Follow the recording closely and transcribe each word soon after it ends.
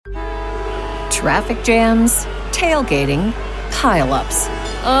Traffic jams, tailgating, pile-ups.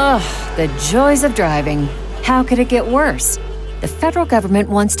 Ugh, the joys of driving. How could it get worse? The federal government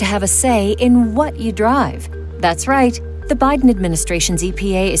wants to have a say in what you drive. That's right. The Biden administration's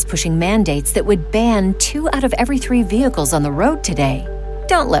EPA is pushing mandates that would ban 2 out of every 3 vehicles on the road today.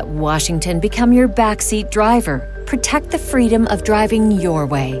 Don't let Washington become your backseat driver. Protect the freedom of driving your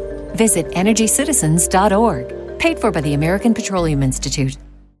way. Visit EnergyCitizens.org. Paid for by the American Petroleum Institute.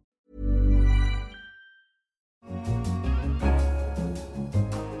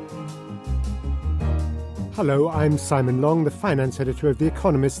 Hello, I'm Simon Long, the finance editor of The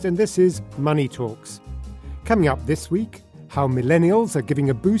Economist, and this is Money Talks. Coming up this week, how millennials are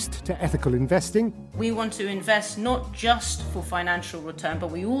giving a boost to ethical investing. We want to invest not just for financial return, but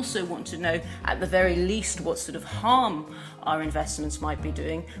we also want to know, at the very least, what sort of harm our investments might be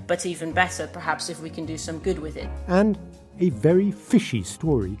doing, but even better, perhaps, if we can do some good with it. And a very fishy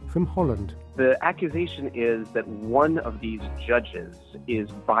story from Holland. The accusation is that one of these judges is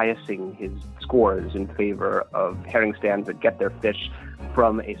biasing his scores in favor of herring stands that get their fish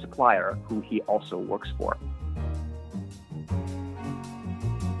from a supplier who he also works for.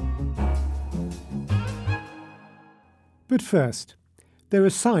 But first, there are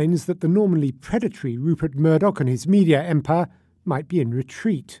signs that the normally predatory Rupert Murdoch and his media empire might be in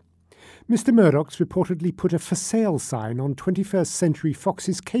retreat. Mr. Murdoch's reportedly put a for sale sign on 21st Century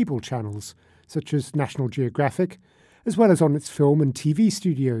Fox's cable channels, such as National Geographic, as well as on its film and TV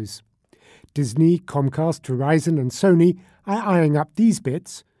studios. Disney, Comcast, Verizon and Sony are eyeing up these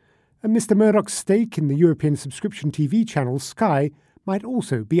bits, and Mr. Murdoch's stake in the European subscription TV channel Sky might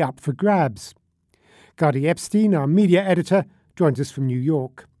also be up for grabs. Gadi Epstein, our media editor, joins us from New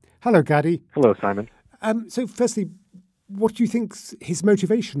York. Hello, Gadi. Hello, Simon. So firstly, what do you think's his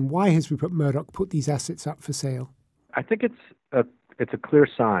motivation? Why has Rupert Murdoch put these assets up for sale? I think it's a clear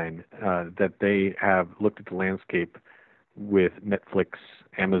sign that they have looked at the landscape with Netflix,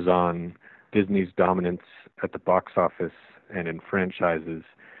 Amazon, Disney's dominance at the box office and in franchises,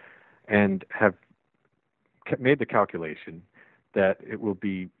 and have made the calculation that it will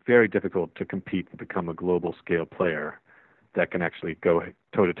be very difficult to compete and become a global scale player that can actually go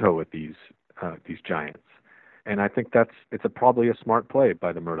toe to toe with these giants. And I think it's probably a smart play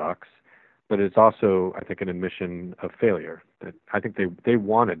by the Murdochs, but it's also, I think, an admission of failure. That I think they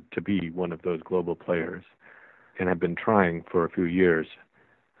wanted to be one of those global players and have been trying for a few years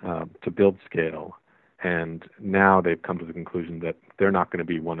to build scale. And now they've come to the conclusion that they're not going to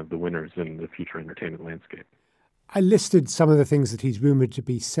be one of the winners in the future entertainment landscape. I listed some of the things that he's rumoured to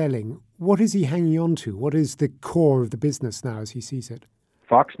be selling. What is he hanging on to? What is the core of the business now as he sees it?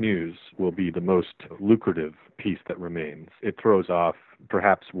 Fox News will be the most lucrative piece that remains. It throws off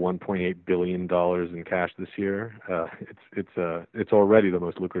perhaps $1.8 billion in cash this year. It's already the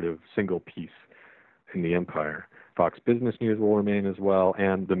most lucrative single piece in the empire. Fox Business News will remain as well,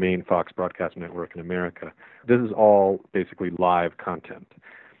 and the main Fox broadcast network in America. This is all basically live content,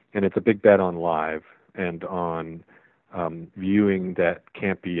 and it's a big bet on live and on viewing that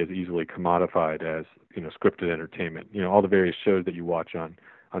can't be as easily commodified as scripted entertainment. All the various shows that you watch on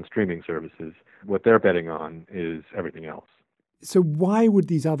streaming services. What they're betting on is everything else. So why would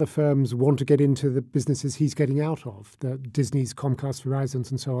these other firms want to get into the businesses he's getting out of? The Disney's, Comcast,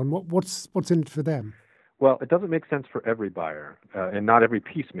 Verizon's, and so on. What's in it for them? Well, it doesn't make sense for every buyer, and not every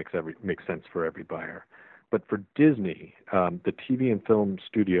piece makes sense for every buyer. But for Disney, the TV and film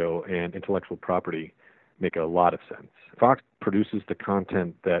studio and intellectual property make a lot of sense. Fox produces the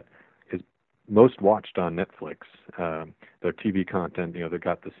content that is most watched on Netflix. Their TV content, they've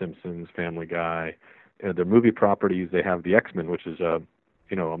got The Simpsons, Family Guy. Their movie properties, they have the X-Men, which is a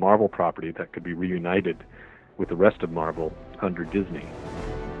Marvel property that could be reunited with the rest of Marvel under Disney.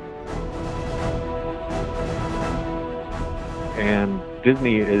 And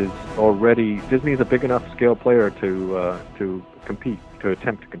Disney is a big enough scale player to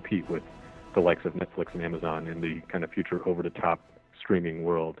attempt to compete with the likes of Netflix and Amazon in the kind of future over-the-top streaming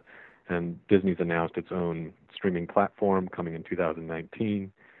world. And Disney's announced its own streaming platform coming in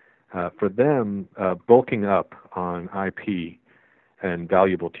 2019. For them, bulking up on IP and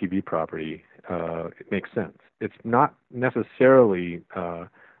valuable TV property, it makes sense. It's not necessarily a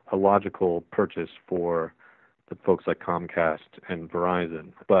logical purchase for the folks like Comcast and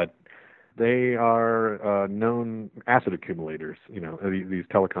Verizon, but they are known asset accumulators, these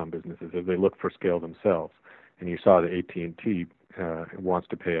telecom businesses, as they look for scale themselves. And you saw that AT&T wants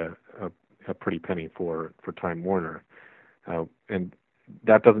to pay a pretty penny for Time Warner. And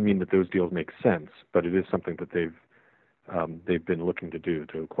that doesn't mean that those deals make sense, but it is something that they've been looking to do,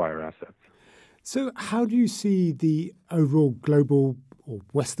 to acquire assets. So how do you see the overall global or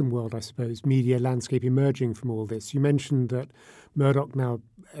Western world, I suppose, media landscape emerging from all this? You mentioned that Murdoch now,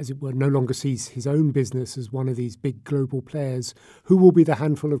 as it were, no longer sees his own business as one of these big global players. Who will be the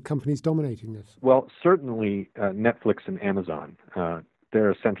handful of companies dominating this? Well, certainly Netflix and Amazon.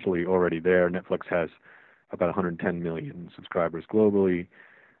 They're essentially already there. Netflix has about 110 million subscribers globally.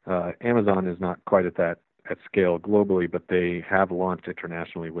 Amazon is not quite at scale globally, but they have launched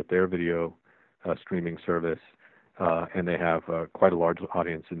internationally with their video streaming service, and they have quite a large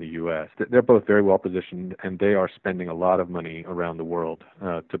audience in the U.S. They're both very well positioned, and they are spending a lot of money around the world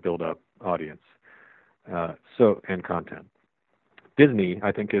to build up audience and content. Disney,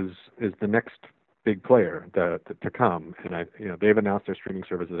 I think, is the next big player to come, and they've announced their streaming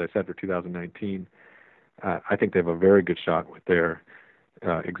service, as I said, for 2019. I think they have a very good shot with their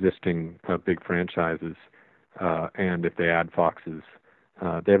existing big franchises, and if they add Fox's,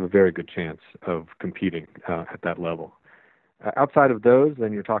 they have a very good chance of competing at that level. Outside of those,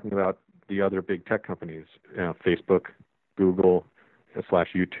 then you're talking about the other big tech companies, Facebook, Google,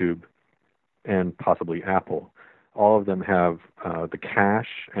 /YouTube, and possibly Apple. All of them have the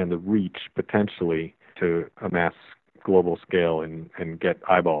cash and the reach potentially to amass global scale and get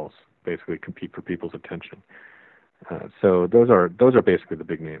eyeballs, basically compete for people's attention. So those are basically the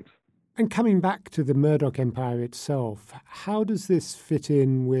big names. And coming back to the Murdoch empire itself, how does this fit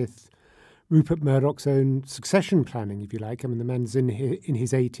in with Rupert Murdoch's own succession planning, if you like? I mean, the man's in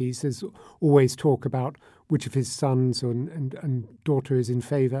his 80s. There's always talk about which of his sons and daughter is in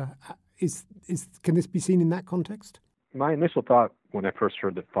favour. Can this be seen in that context? My initial thought when I first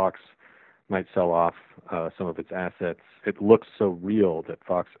heard that Fox might sell off some of its assets, it looks so real that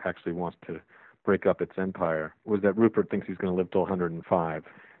Fox actually wants to break up its empire, was that Rupert thinks he's going to live till 105.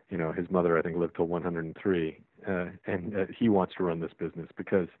 His mother, I think, lived till 103, and he wants to run this business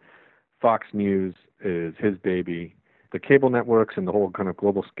because Fox News is his baby. The cable networks and the whole kind of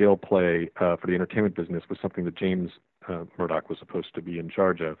global scale play for the entertainment business was something that James Murdoch was supposed to be in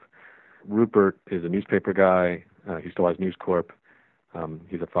charge of. Rupert is a newspaper guy. He still has News Corp.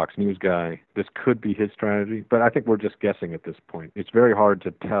 He's a Fox News guy. This could be his strategy, but I think we're just guessing at this point. It's very hard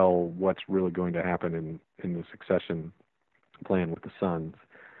to tell what's really going to happen in the succession plan with the sons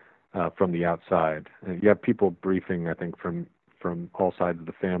from the outside. You have people briefing, I think, from all sides of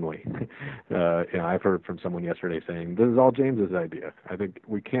the family. I've heard from someone yesterday saying, this is all James's idea. I think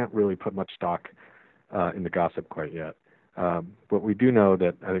we can't really put much stock in the gossip quite yet. But we do know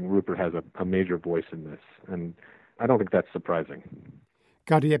that I think Rupert has a major voice in this, and I don't think that's surprising.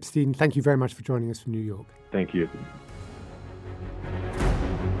 Gadi Epstein, thank you very much for joining us from New York. Thank you.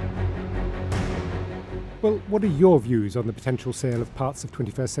 Well, what are your views on the potential sale of parts of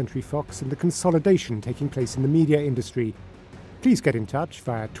 21st Century Fox and the consolidation taking place in the media industry? Please get in touch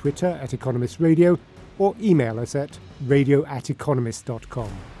via Twitter at Economist Radio or email us at radio@economist.com.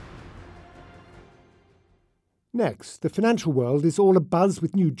 Next, the financial world is all abuzz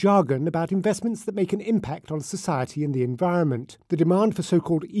with new jargon about investments that make an impact on society and the environment. The demand for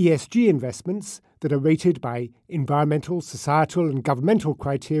so-called ESG investments that are rated by environmental, societal and governmental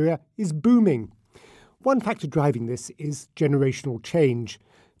criteria is booming. One factor driving this is generational change.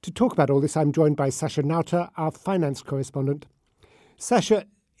 To talk about all this, I'm joined by Sasha Nauta, our finance correspondent. Sasha,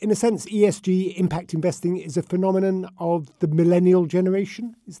 in a sense, ESG, impact investing, is a phenomenon of the millennial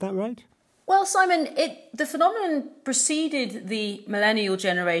generation. Is that right? Well, Simon, the phenomenon preceded the millennial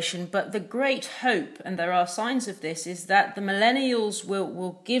generation, but the great hope, and there are signs of this, is that the millennials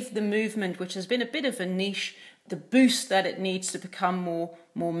will give the movement, which has been a bit of a niche, the boost that it needs to become more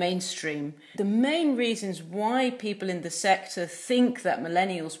mainstream. The main reasons why people in the sector think that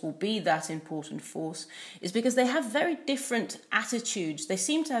millennials will be that important force is because they have very different attitudes. They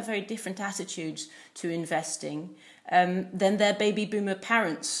seem to have very different attitudes to investing than their baby boomer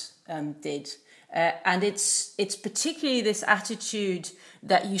parents did. And it's particularly this attitude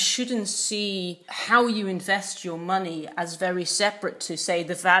that you shouldn't see how you invest your money as very separate to, say,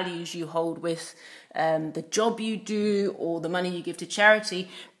 the values you hold with the job you do or the money you give to charity.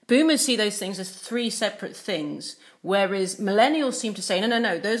 Boomers see those things as three separate things, whereas millennials seem to say,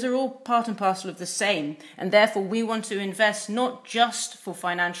 no, those are all part and parcel of the same. And therefore, we want to invest not just for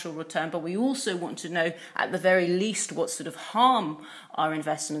financial return, but we also want to know at the very least what sort of harm our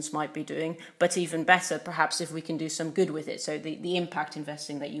investments might be doing, but even better, perhaps if we can do some good with it. So the impact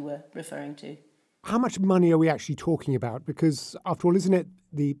investing that you were referring to. How much money are we actually talking about? Because after all, isn't it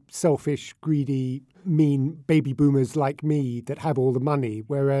the selfish, greedy, mean baby boomers like me that have all the money,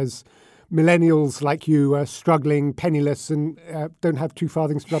 whereas millennials like you are struggling, penniless, and don't have two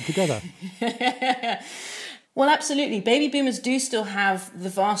farthings to rub together? Well, absolutely. Baby boomers do still have the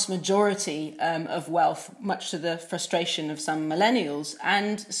vast majority of wealth, much to the frustration of some millennials.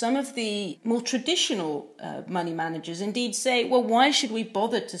 And some of the more traditional money managers indeed say, well, why should we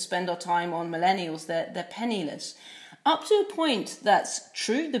bother to spend our time on millennials? They're penniless. Up to a point, that's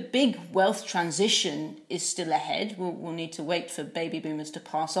true. The big wealth transition is still ahead. We'll need to wait for baby boomers to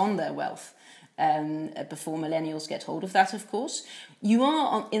pass on their wealth before millennials get hold of that, of course. You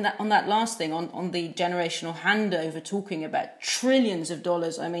are on that last thing, on the generational handover, talking about trillions of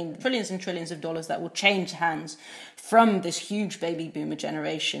dollars. I mean, trillions and trillions of dollars that will change hands from this huge baby boomer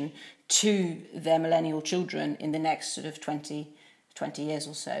generation to their millennial children in the next sort of 20 years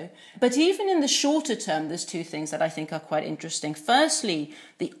or so. But even in the shorter term, there's two things that I think are quite interesting. Firstly,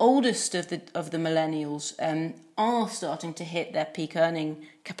 the oldest of the millennials are starting to hit their peak earning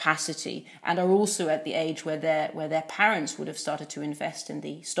capacity and are also at the age where their parents would have started to invest in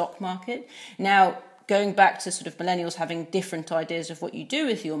the stock market. Now, going back to sort of millennials having different ideas of what you do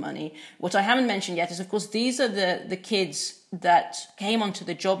with your money, what I haven't mentioned yet is, of course, these are the kids that came onto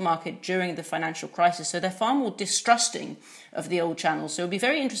the job market during the financial crisis. So they're far more distrusting of the old channels. So it'll be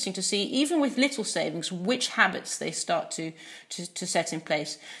very interesting to see, even with little savings, which habits they start to set in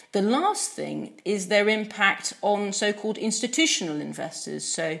place. The last thing is their impact on so-called institutional investors.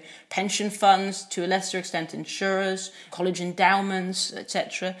 So pension funds, to a lesser extent insurers, college endowments,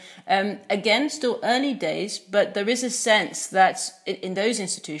 etc. Again, still early days, but there is a sense that in those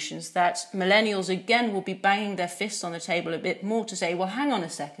institutions that millennials again will be banging their fists on the table a bit more to say, well, hang on a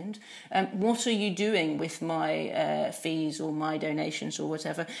second, what are you doing with my fees or my donations or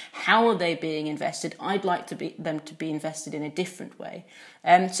whatever? How are they being invested? I'd like them to be invested in a different way.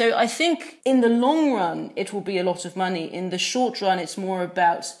 So I think in the long run, it will be a lot of money. In the short run, it's more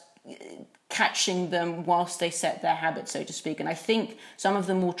about catching them whilst they set their habits, so to speak. And I think some of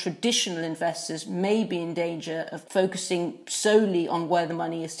the more traditional investors may be in danger of focusing solely on where the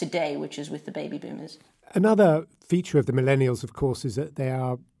money is today, which is with the baby boomers. Another feature of the millennials, of course, is that they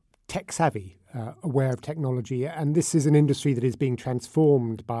are tech savvy, aware of technology. And this is an industry that is being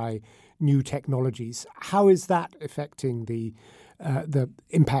transformed by new technologies. How is that affecting the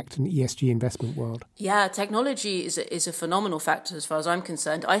impact in ESG investment world? Yeah, technology is a phenomenal factor as far as I'm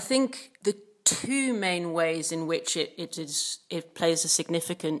concerned. I think the two main ways in which it plays a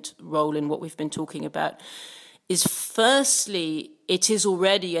significant role in what we've been talking about is, firstly, it is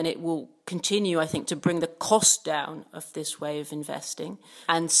already, and it will continue, I think, to bring the cost down of this way of investing.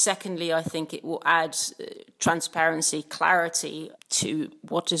 And secondly, I think it will add transparency, clarity to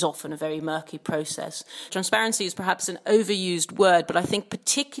what is often a very murky process. Transparency is perhaps an overused word, but I think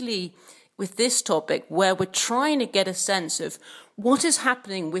particularly with this topic, where we're trying to get a sense of what is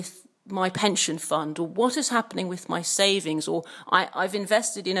happening with my pension fund, or what is happening with my savings, or I've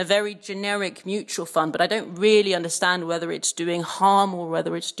invested in a very generic mutual fund, but I don't really understand whether it's doing harm or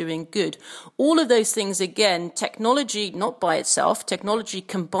whether it's doing good. All of those things, again, technology, not by itself, technology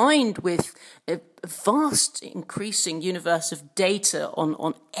combined with a vast increasing universe of data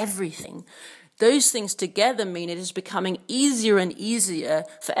on everything. Those things together mean it is becoming easier and easier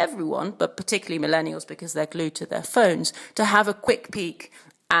for everyone, but particularly millennials because they're glued to their phones, to have a quick peek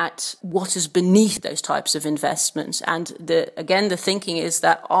at what is beneath those types of investments. And the thinking is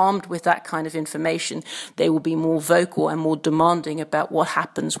that armed with that kind of information, they will be more vocal and more demanding about what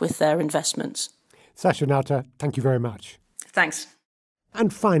happens with their investments. Sasha Nauta, thank you very much. Thanks.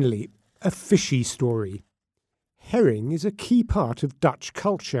 And finally, a fishy story. Herring is a key part of Dutch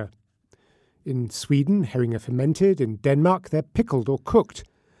culture. In Sweden, herring are fermented. In Denmark, they're pickled or cooked.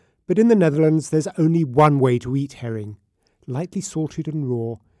 But in the Netherlands, there's only one way to eat herring: lightly salted and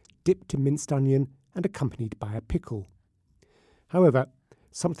raw, dipped in minced onion and accompanied by a pickle. However,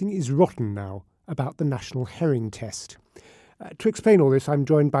 something is rotten now about the National Herring Test. To explain all this, I'm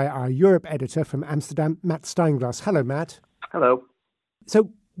joined by our Europe editor from Amsterdam, Matt Steinglass. Hello, Matt. Hello.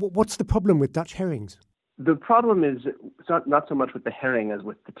 So, what's the problem with Dutch herrings? The problem is not so much with the herring as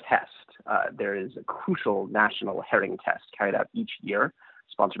with the test. There is a crucial national herring test carried out each year,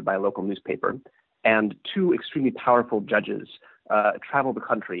 sponsored by a local newspaper, and two extremely powerful judges travel the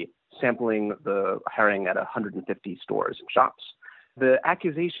country sampling the herring at 150 stores and shops. The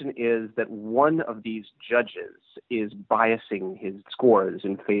accusation is that one of these judges is biasing his scores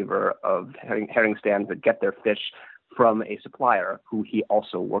in favor of herring stands that get their fish from a supplier who he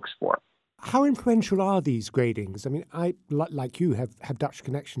also works for. How influential are these gradings? I mean, I, like you, have Dutch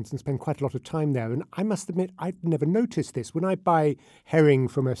connections and spend quite a lot of time there. And I must admit, I've never noticed this. When I buy herring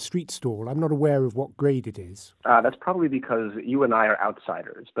from a street stall, I'm not aware of what grade it is. That's probably because you and I are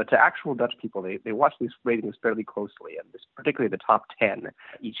outsiders. But to actual Dutch people, they watch these ratings fairly closely. And particularly the top 10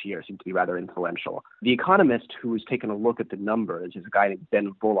 each year seem to be rather influential. The economist who has taken a look at the numbers is a guy named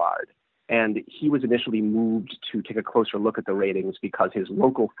Ben Vollard. And he was initially moved to take a closer look at the ratings because his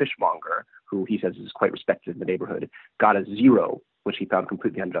local fishmonger, who he says is quite respected in the neighborhood, got a 0, which he found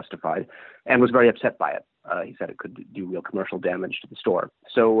completely unjustified, and was very upset by it. He said it could do real commercial damage to the store.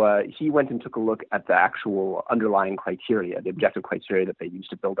 So he went and took a look at the actual underlying criteria, the objective criteria that they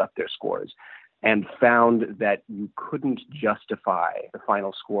used to build up their scores, and found that you couldn't justify the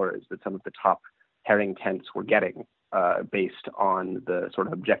final scores that some of the top herring tents were getting based on the sort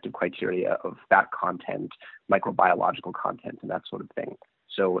of objective criteria of fat content, microbiological content, and that sort of thing.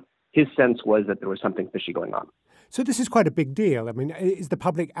 So his sense was that there was something fishy going on. So this is quite a big deal. I mean, is the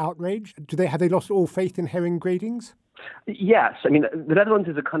public outraged? Have they lost all faith in herring gradings? Yes. I mean, the Netherlands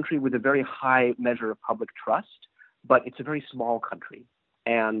is a country with a very high measure of public trust, but it's a very small country,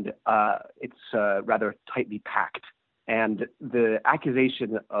 and it's rather tightly packed. And the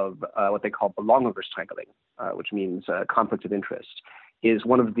accusation of what they call belangenverstrengeling, which means conflict of interest, is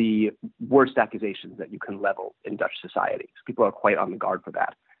one of the worst accusations that you can level in Dutch society. So people are quite on the guard for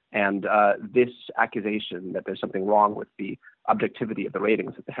that. And this accusation that there's something wrong with the objectivity of the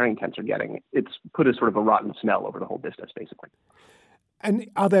ratings that the herring tents are getting, it's put a sort of a rotten smell over the whole business, basically. And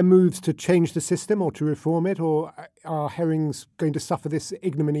are there moves to change the system or to reform it, or are herrings going to suffer this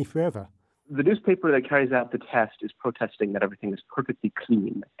ignominy forever? The newspaper that carries out the test is protesting that everything is perfectly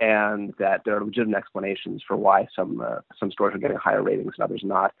clean and that there are legitimate explanations for why some stores are getting higher ratings and others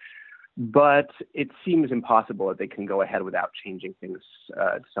not. But it seems impossible that they can go ahead without changing things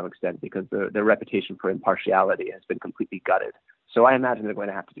to some extent because their reputation for impartiality has been completely gutted. So I imagine they're going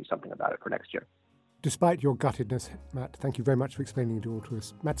to have to do something about it for next year. Despite your guttedness, Matt, thank you very much for explaining it all to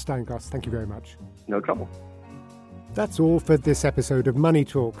us. Matt Steinglass, thank you very much. No trouble. That's all for this episode of Money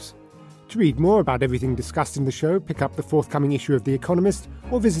Talks. To read more about everything discussed in the show, pick up the forthcoming issue of The Economist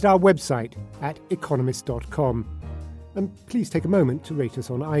or visit our website at economist.com. And please take a moment to rate us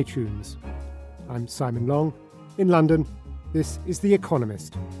on iTunes. I'm Simon Long. In London, this is The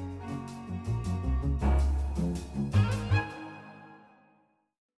Economist.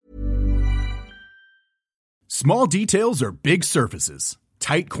 Small details are big surfaces.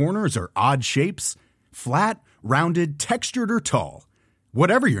 Tight corners are odd shapes. Flat, rounded, textured, or tall.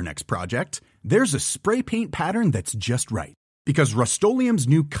 Whatever your next project, there's a spray paint pattern that's just right. Because Rust-Oleum's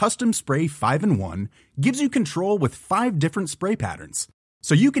new Custom Spray 5-in-1 gives you control with 5 different spray patterns.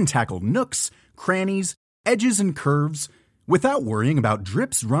 So you can tackle nooks, crannies, edges, and curves without worrying about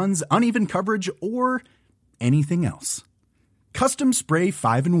drips, runs, uneven coverage, or anything else. Custom Spray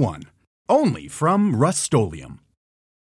 5-in-1. Only from Rust-Oleum.